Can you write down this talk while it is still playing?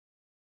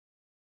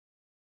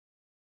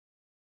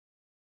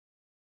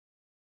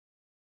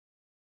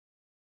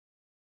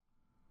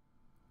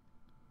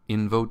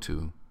In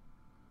votu.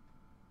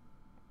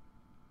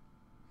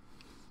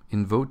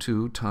 In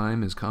votu,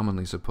 time is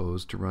commonly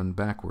supposed to run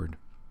backward.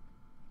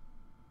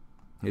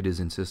 It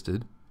is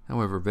insisted,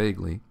 however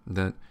vaguely,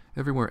 that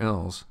everywhere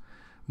else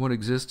what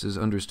exists is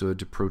understood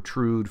to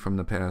protrude from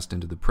the past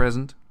into the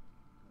present.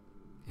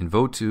 In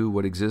votu,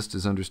 what exists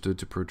is understood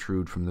to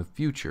protrude from the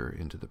future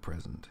into the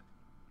present.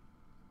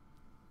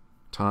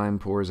 Time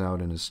pours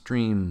out in a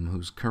stream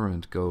whose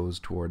current goes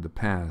toward the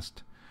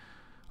past,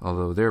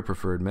 although their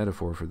preferred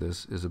metaphor for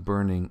this is a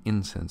burning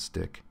incense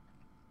stick.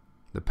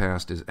 The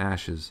past is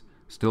ashes,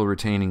 still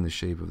retaining the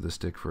shape of the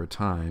stick for a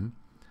time,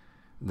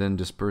 then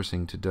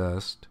dispersing to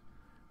dust,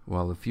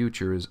 while the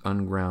future is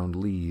unground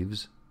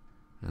leaves,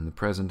 and the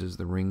present is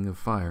the ring of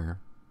fire.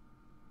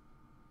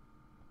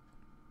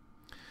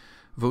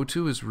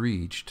 Votu is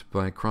reached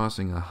by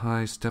crossing a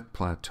high step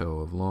plateau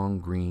of long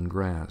green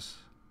grass.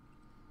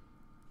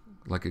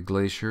 Like a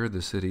glacier,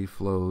 the city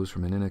flows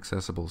from an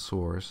inaccessible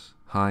source,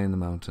 high in the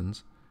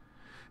mountains,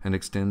 and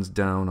extends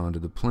down onto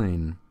the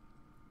plain.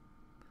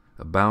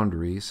 A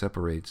boundary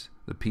separates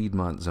the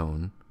Piedmont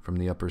zone from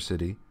the upper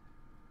city,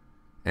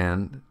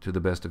 and, to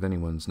the best of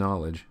anyone's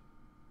knowledge,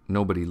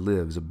 nobody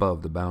lives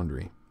above the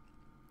boundary.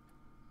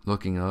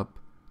 Looking up,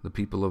 the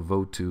people of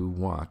Votu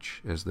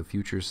watch as the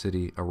future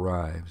city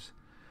arrives,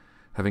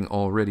 having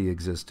already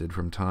existed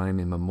from time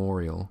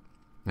immemorial,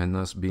 and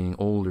thus being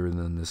older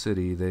than the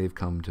city they've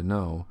come to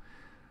know,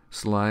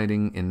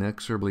 sliding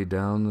inexorably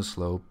down the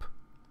slope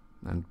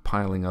and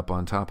piling up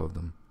on top of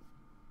them.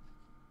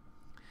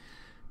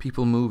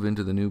 People move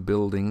into the new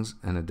buildings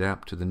and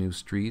adapt to the new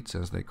streets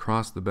as they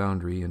cross the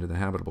boundary into the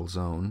habitable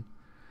zone,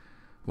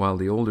 while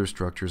the older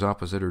structures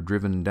opposite are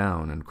driven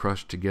down and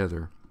crushed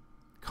together,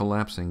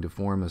 collapsing to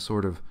form a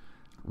sort of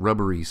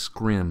rubbery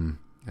scrim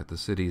at the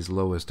city's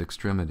lowest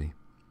extremity.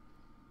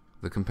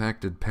 The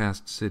compacted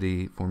past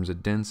city forms a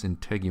dense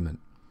integument,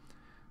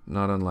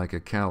 not unlike a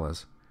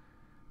callus,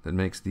 that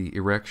makes the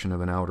erection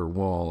of an outer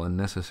wall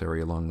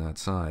unnecessary along that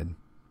side.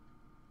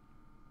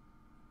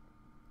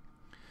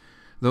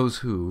 Those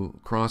who,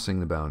 crossing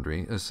the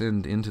boundary,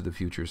 ascend into the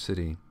future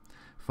city,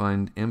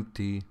 find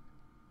empty,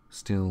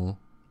 still,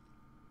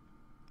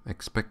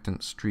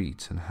 expectant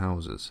streets and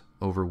houses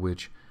over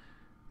which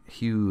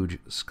huge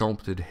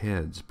sculpted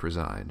heads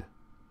preside.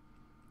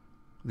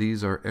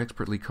 These are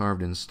expertly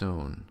carved in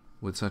stone,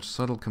 with such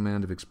subtle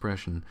command of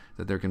expression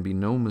that there can be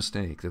no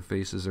mistake the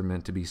faces are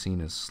meant to be seen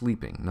as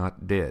sleeping,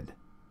 not dead.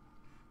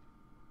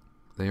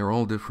 They are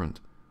all different.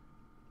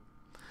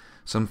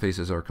 Some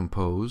faces are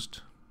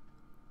composed,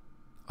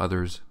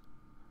 others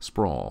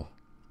sprawl.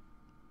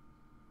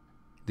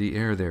 The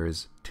air there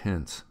is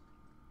tense,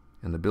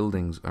 and the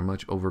buildings are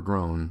much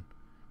overgrown,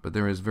 but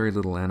there is very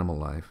little animal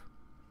life.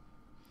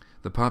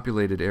 The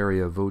populated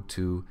area of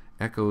Votu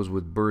echoes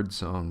with bird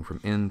song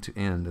from end to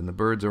end, and the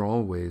birds are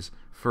always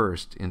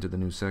first into the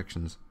new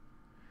sections,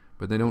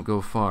 but they don't go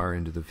far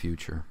into the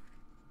future.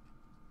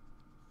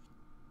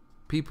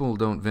 People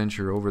don't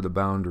venture over the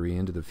boundary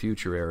into the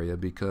future area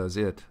because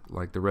it,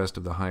 like the rest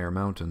of the higher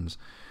mountains,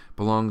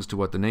 belongs to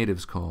what the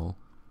natives call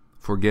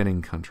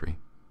forgetting country.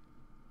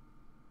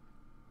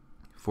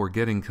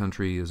 Forgetting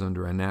country is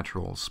under a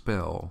natural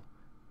spell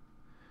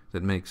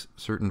that makes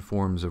certain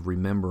forms of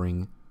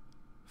remembering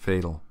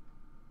fatal.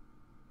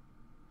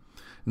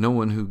 No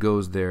one who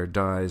goes there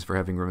dies for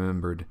having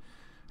remembered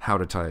how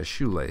to tie a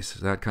shoelace.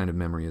 That kind of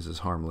memory is as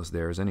harmless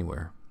there as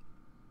anywhere.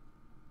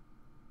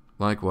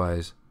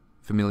 Likewise,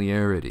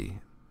 familiarity,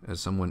 as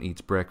someone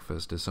eats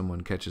breakfast, as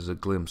someone catches a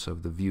glimpse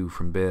of the view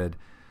from bed,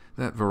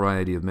 that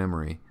variety of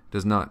memory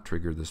does not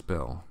trigger the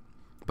spell.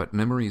 But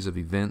memories of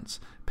events,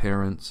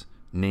 parents,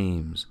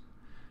 names,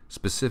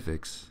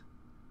 specifics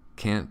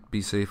can't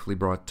be safely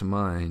brought to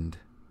mind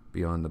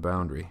beyond the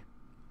boundary.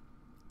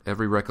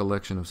 Every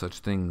recollection of such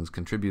things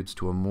contributes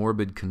to a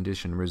morbid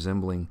condition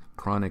resembling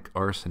chronic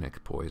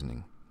arsenic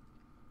poisoning.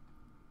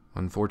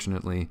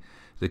 Unfortunately,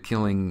 the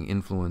killing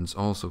influence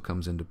also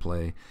comes into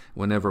play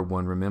whenever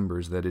one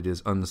remembers that it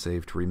is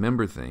unsafe to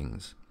remember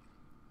things,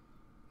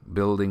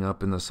 building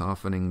up in the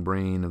softening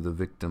brain of the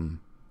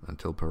victim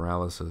until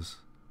paralysis,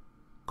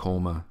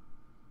 coma,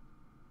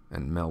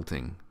 and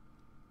melting.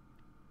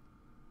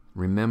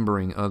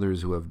 Remembering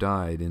others who have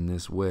died in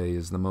this way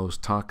is the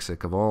most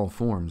toxic of all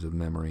forms of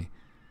memory.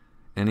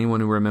 Anyone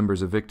who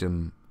remembers a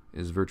victim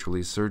is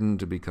virtually certain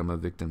to become a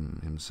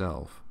victim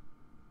himself.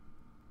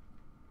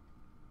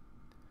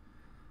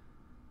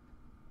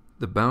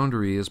 The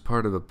boundary is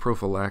part of a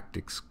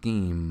prophylactic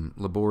scheme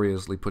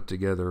laboriously put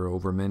together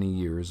over many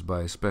years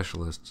by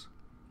specialists,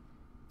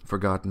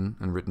 forgotten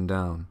and written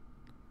down.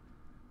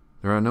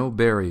 There are no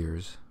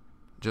barriers,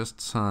 just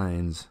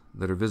signs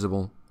that are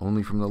visible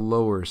only from the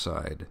lower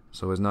side,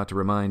 so as not to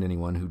remind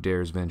anyone who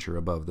dares venture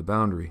above the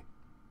boundary.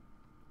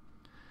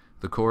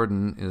 The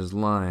cordon is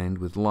lined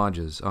with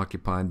lodges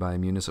occupied by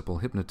municipal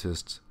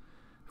hypnotists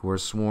who are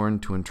sworn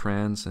to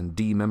entrance and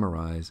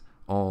dememorize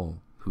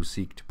all who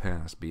seek to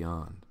pass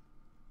beyond.